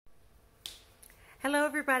Hello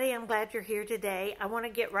everybody, I'm glad you're here today. I want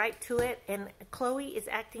to get right to it, and Chloe is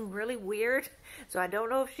acting really weird, so I don't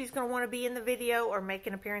know if she's going to want to be in the video or make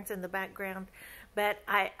an appearance in the background, but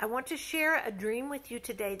I want to share a dream with you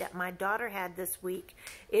today that my daughter had this week.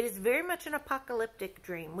 It is very much an apocalyptic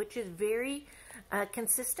dream, which is very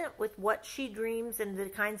consistent with what she dreams and the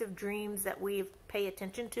kinds of dreams that we pay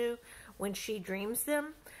attention to when she dreams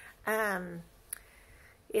them.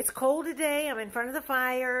 It's cold today. I'm in front of the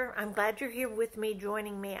fire. I'm glad you're here with me,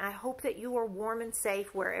 joining me. I hope that you are warm and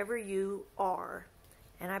safe wherever you are.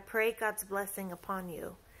 And I pray God's blessing upon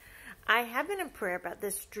you. I have been in prayer about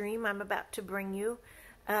this dream I'm about to bring you.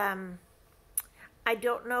 I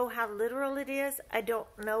don't know how literal it is. I don't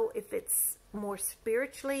know if it's more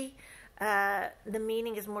spiritually, the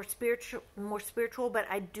meaning is more spiritual, but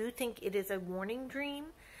I do think it is a warning dream.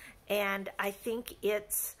 And I think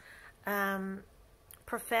it's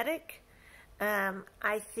prophetic.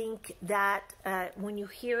 I think that when you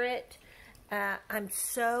hear it, I'm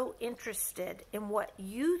so interested in what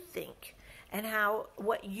you think and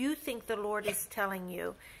what you think the Lord is telling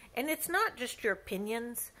you. And it's not just your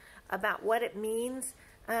opinions about what it means.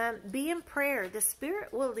 Be in prayer. The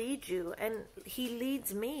Spirit will lead you, and He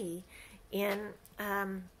leads me in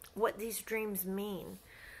what these dreams mean.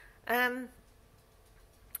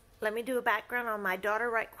 Let me do a background on my daughter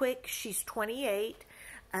right quick. She's 28.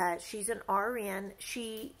 She's an RN.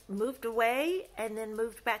 She moved away and then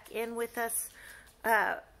moved back in with us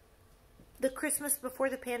the Christmas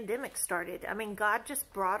before the pandemic started. I mean, God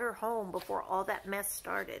just brought her home before all that mess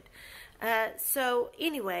started. So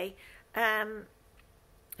anyway,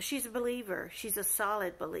 she's a believer. She's a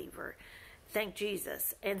solid believer. Thank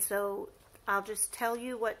Jesus. And so I'll just tell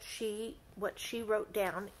you what she wrote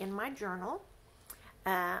down in my journal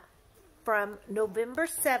from November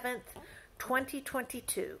 7th,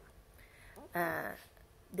 2022.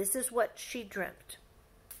 This is what she dreamt.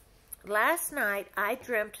 Last night, I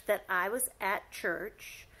dreamt that I was at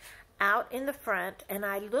church out in the front, and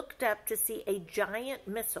I looked up to see a giant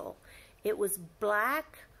missile. It was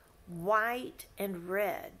black, white, and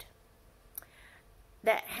red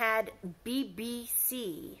that had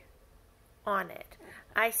BBC on it.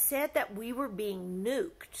 I said that we were being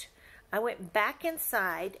nuked. I went back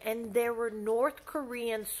inside, and there were North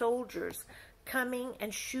Korean soldiers coming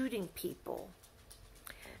and shooting people.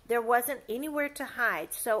 There wasn't anywhere to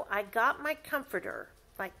hide, so I got my comforter,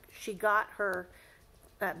 like she got her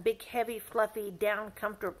big, heavy, fluffy down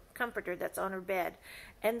comforter that's on her bed,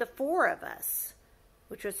 and the four of us,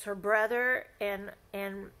 which was her brother and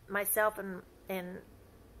myself and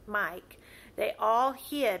Mike, we all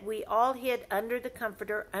hid under the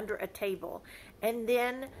comforter, under a table, and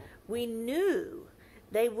then we knew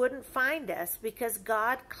they wouldn't find us because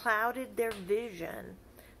God clouded their vision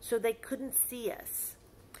so they couldn't see us.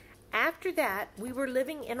 After that, we were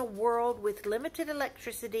living in a world with limited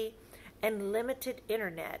electricity and limited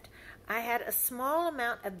internet. I had a small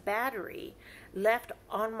amount of battery left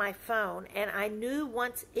on my phone, and I knew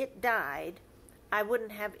once it died, I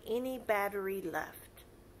wouldn't have any battery left.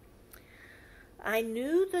 I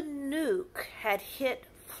knew the nuke had hit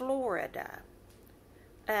Florida,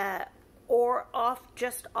 or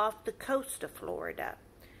just off the coast of Florida.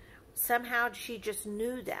 Somehow she just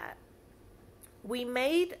knew that. We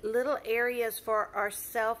made little areas for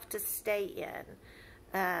ourselves to stay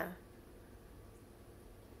in.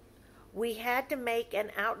 We had to make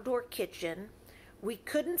an outdoor kitchen. We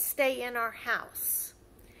couldn't stay in our house.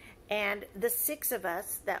 And the six of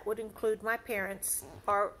us, that would include my parents,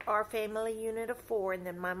 our family unit of four, and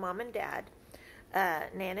then my mom and dad,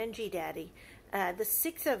 Nana and G-Daddy, the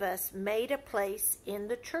six of us made a place in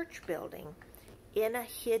the church building in a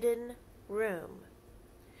hidden room.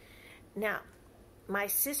 Now, my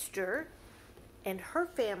sister and her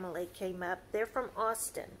family came up. They're from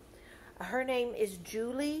Austin. Her name is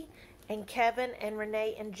Julie, and Kevin and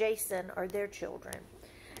Renee and Jason are their children.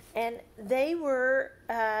 And they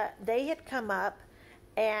had come up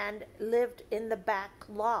and lived in the back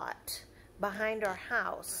lot behind our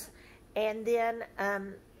house. And then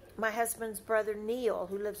my husband's brother Neil,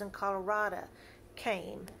 who lives in Colorado,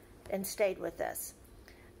 came and stayed with us.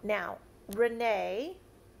 Now, Renee,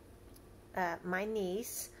 my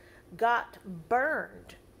niece, got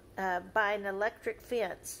burned by an electric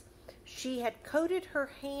fence. She had coated her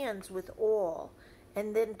hands with oil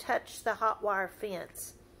and then touched the hot wire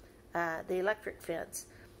fence, the electric fence,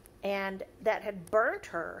 and that had burnt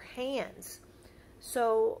her hands.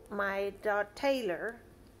 So my daughter Taylor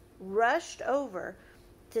rushed over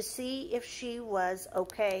to see if she was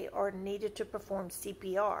okay or needed to perform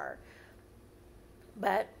CPR,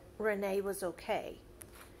 but Renee was okay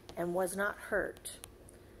and was not hurt.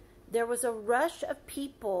 there was a rush of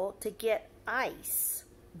people to get ice,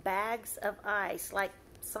 bags of ice, like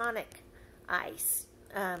Sonic ice.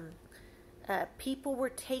 People were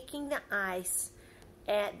taking the ice,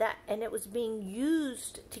 and it was being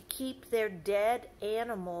used to keep their dead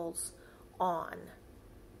animals on.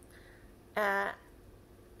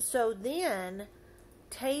 So then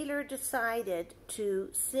Taylor decided to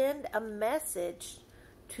send a message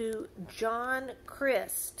to John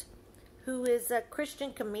Christ, who is a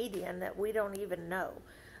Christian comedian that we don't even know,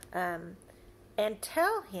 and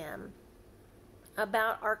tell him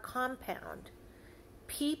about our compound.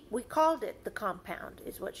 We called it the compound,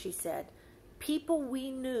 is what she said. People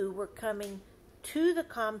we knew were coming to the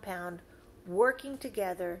compound, working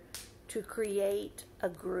together to create a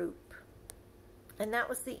group. And that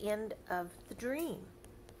was the end of the dream.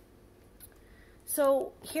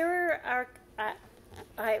 So here are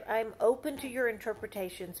I'm open to your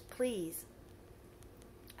interpretations, please.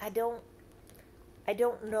 I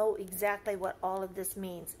don't know exactly what all of this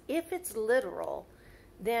means. If it's literal,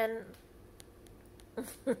 then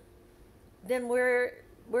then we're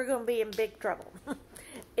going to be in big trouble.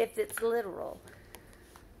 If it's literal.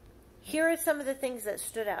 Here are some of the things that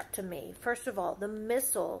stood out to me. First of all, the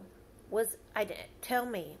missile was, tell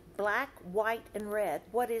me, black, white, and red.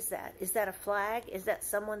 What is that? Is that a flag? Is that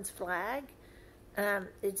someone's flag?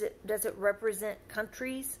 Does it represent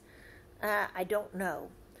countries? I don't know.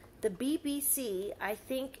 The BBC, I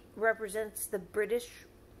think, represents the British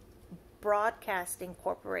Broadcasting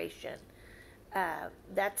Corporation.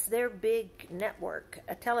 That's their big network,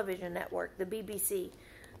 a television network, the BBC.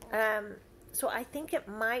 So I think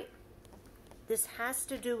this has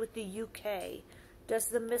to do with the UK. Does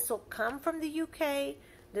the missile come from the UK?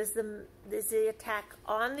 Does the attack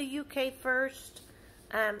on the UK first?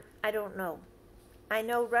 I don't know. I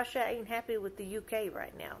know Russia ain't happy with the UK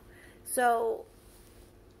right now. So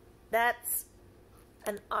that's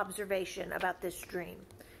an observation about this dream.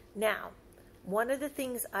 Now, one of the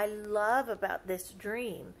things I love about this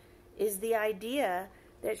dream is the idea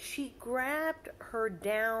that she grabbed her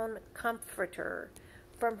down comforter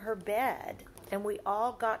from her bed and we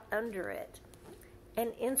all got under it.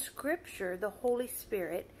 And in Scripture, the Holy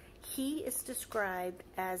Spirit, He is described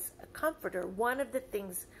as a comforter. One of the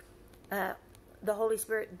things the Holy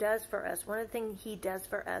Spirit does for us, one of the things He does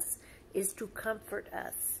for us is to comfort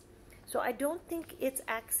us. So I don't think it's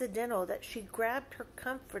accidental that she grabbed her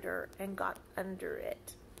comforter and got under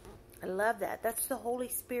it. I love that. That's the Holy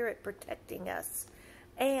Spirit protecting us.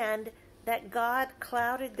 And that God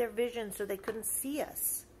clouded their vision so they couldn't see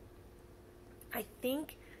us. I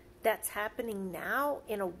think that's happening now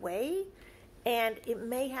in a way, and it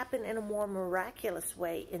may happen in a more miraculous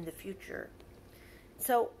way in the future.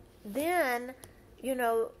 So then, you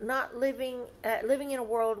know, not living in a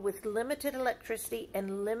world with limited electricity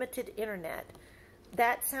and limited internet.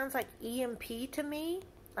 That sounds like EMP to me,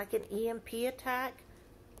 like an EMP attack,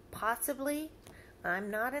 possibly.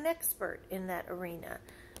 I'm not an expert in that arena,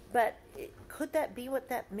 but could that be what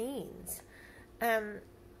that means?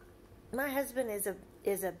 My husband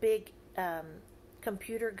is a big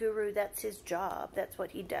computer guru. That's his job. That's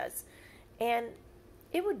what he does. And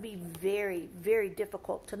it would be very, very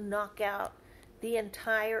difficult to knock out the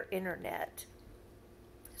entire internet.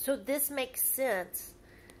 So this makes sense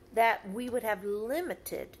that we would have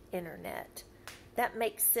limited internet. That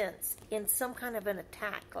makes sense in some kind of an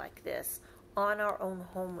attack like this on our own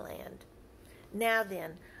homeland. Now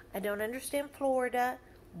then, I don't understand Florida,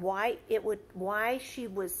 why she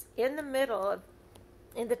was in the middle of,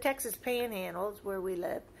 in the Texas Panhandles where we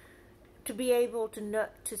live, to be able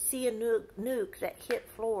to see a nuke that hit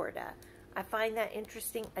Florida. I find that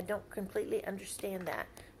interesting. I don't completely understand that.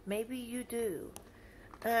 Maybe you do.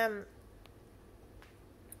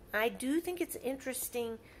 I do think it's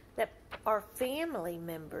interesting that our family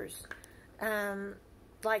members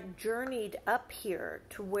like journeyed up here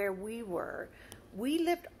to where we were. We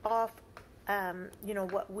lived off you know,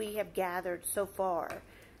 what we have gathered so far,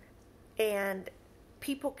 and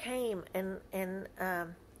people came and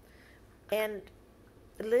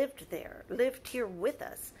lived there, lived here with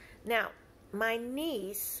us. Now, my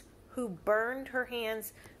niece, who burned her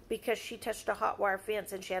hands because she touched a hot wire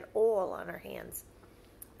fence and she had oil on her hands.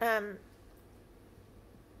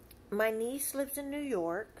 My niece lives in New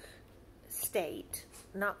York State,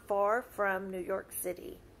 not far from New York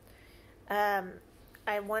City.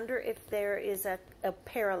 I wonder if there is a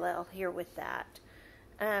parallel here with that.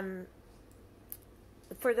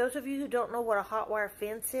 For those of you who don't know what a hot wire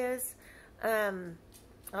fence is,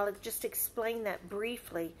 I'll just explain that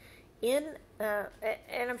briefly. And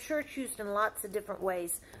I'm sure it's used in lots of different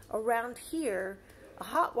ways. Around here, a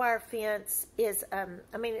hot wire fence is,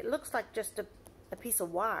 I mean, it looks like just a piece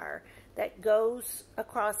of wire that goes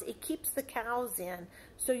across. It keeps the cows in,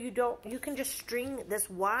 so you can just string this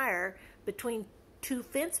wire between two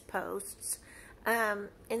fence posts,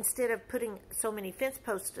 instead of putting so many fence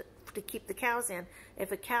posts to keep the cows in.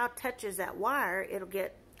 If a cow touches that wire, it'll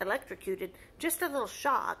get electrocuted. Just a little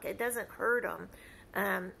shock. It doesn't hurt them.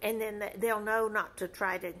 And then they'll know not to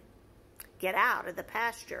try to get out of the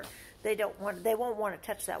pasture. They won't want to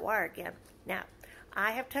touch that wire again. Now,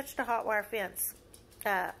 I have touched a hot wire fence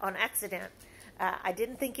on accident. I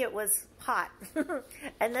didn't think it was hot.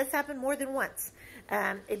 And this happened more than once.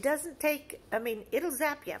 It doesn't take, I mean, it'll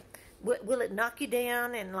zap you. Will it knock you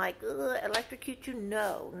down and like electrocute you?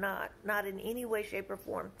 No, not in any way, shape, or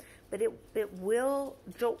form. But it will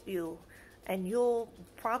jolt you, and you'll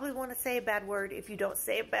probably want to say a bad word. If you don't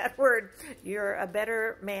say a bad word, you're a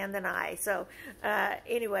better man than I. So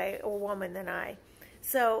anyway, or woman than I.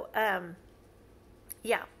 So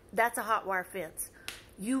yeah, that's a hot wire fence.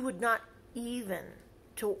 You would not even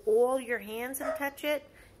to oil your hands and touch it.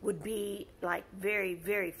 Would be like very,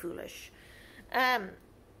 very foolish.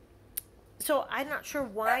 So I'm not sure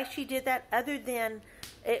why she did that, other than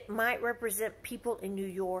it might represent people in New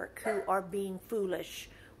York who are being foolish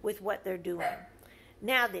with what they're doing.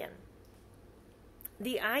 Now then,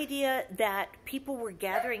 the idea that people were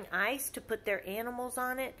gathering ice to put their animals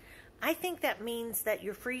on it, I think that means that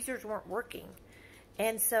your freezers weren't working.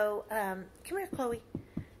 And so, come here, Chloe.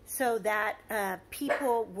 So that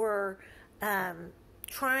people were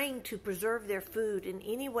trying to preserve their food in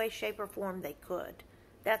any way, shape, or form they could.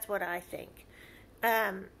 That's what I think.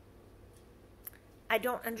 I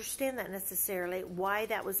don't understand that necessarily, why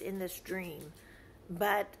that was in this dream.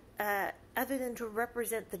 But other than to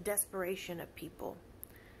represent the desperation of people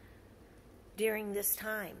during this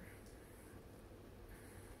time.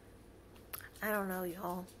 I don't know,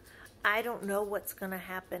 y'all. I don't know what's going to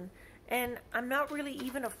happen. And I'm not really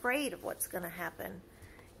even afraid of what's going to happen.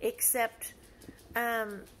 Except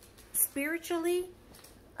spiritually,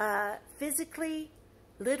 physically,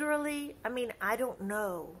 literally, I mean, I don't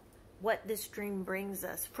know what this dream brings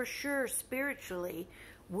us. For sure, spiritually,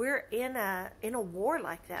 we're in a war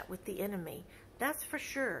like that with the enemy. That's for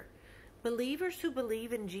sure. Believers who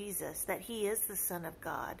believe in Jesus, that he is the Son of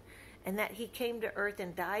God, and that he came to earth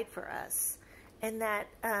and died for us, and that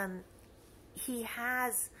he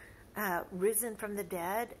has risen from the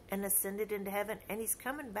dead and ascended into heaven, and he's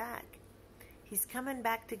coming back. He's coming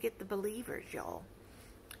back to get the believers, y'all.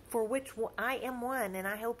 For which I am one, and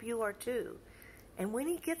I hope you are too. And when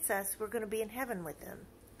he gets us, we're going to be in heaven with him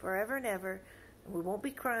forever and ever. And we won't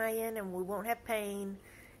be crying, and we won't have pain,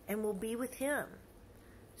 and we'll be with him.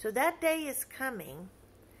 So that day is coming.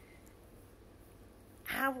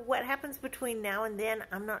 What happens between now and then,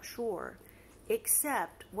 I'm not sure.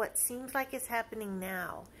 Except what seems like is happening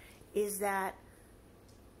now is that,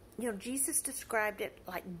 you know, Jesus described it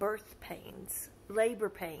like birth pains, labor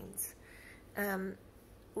pains.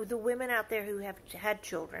 With the women out there who have had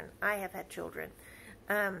children, I have had children,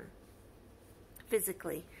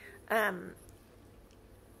 physically,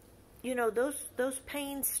 you know, those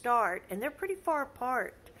pains start, and they're pretty far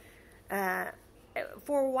apart.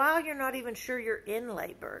 For a while, you're not even sure you're in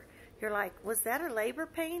labor. You're like, was that a labor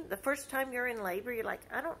pain? The first time you're in labor, you're like,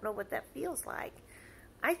 I don't know what that feels like.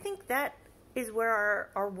 I think that is where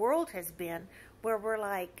our world has been, where we're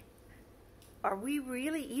like, are we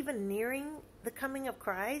really even nearing the coming of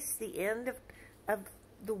Christ, the end of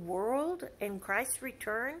the world and Christ's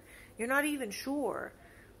return? You're not even sure.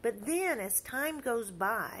 But then as time goes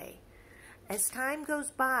by,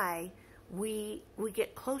 we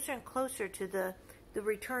get closer and closer to the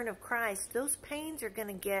return of Christ. Those pains are going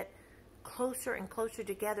to get closer and closer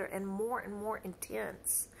together and more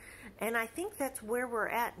intense. And I think that's where we're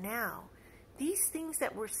at now. These things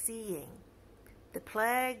that we're seeing, the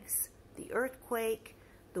plagues, the earthquake,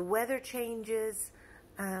 the weather changes,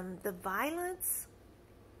 the violence,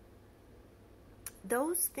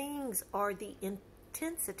 those things are the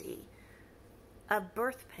intensity of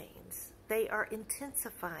birth pains. They are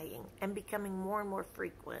intensifying and becoming more and more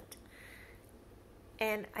frequent.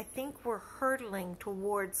 And I think we're hurtling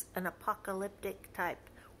towards an apocalyptic type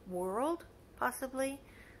world, possibly,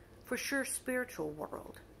 for sure spiritual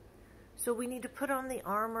world. So we need to put on the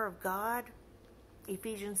armor of God,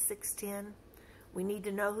 Ephesians 6:10. We need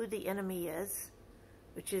to know who the enemy is,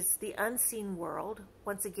 which is the unseen world.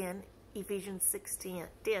 Once again, Ephesians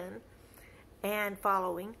 6:10 and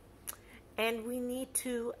following. And we need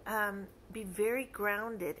to be very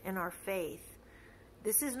grounded in our faith.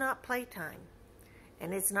 This is not playtime.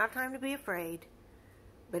 And it's not time to be afraid.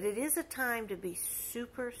 But it is a time to be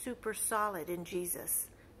super, super solid in Jesus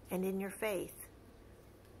and in your faith.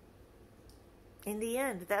 In the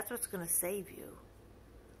end, that's what's going to save you.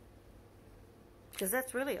 Because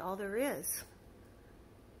that's really all there is.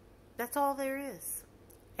 That's all there is.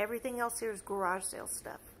 Everything else here is garage sale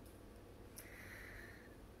stuff.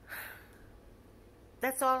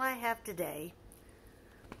 That's all I have today.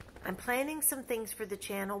 I'm planning some things for the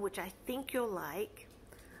channel, which I think you'll like.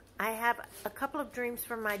 I have a couple of dreams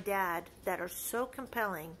from my dad that are so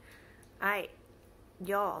compelling. I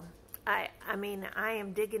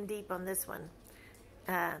am digging deep on this one.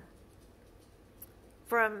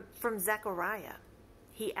 From Zechariah.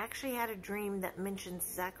 He actually had a dream that mentions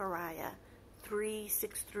Zechariah 3:6-9.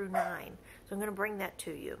 So I'm going to bring that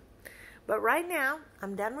to you. But right now,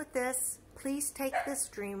 I'm done with this. Please take this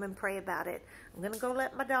dream and pray about it. I'm going to go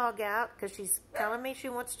let my dog out because she's telling me she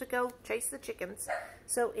wants to go chase the chickens.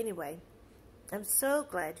 So anyway, I'm so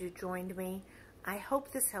glad you joined me. I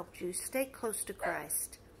hope this helped you. Stay close to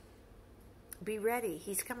Christ. Be ready.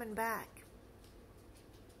 He's coming back.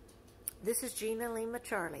 This is Gina Lima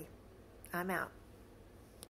Charlie. I'm out.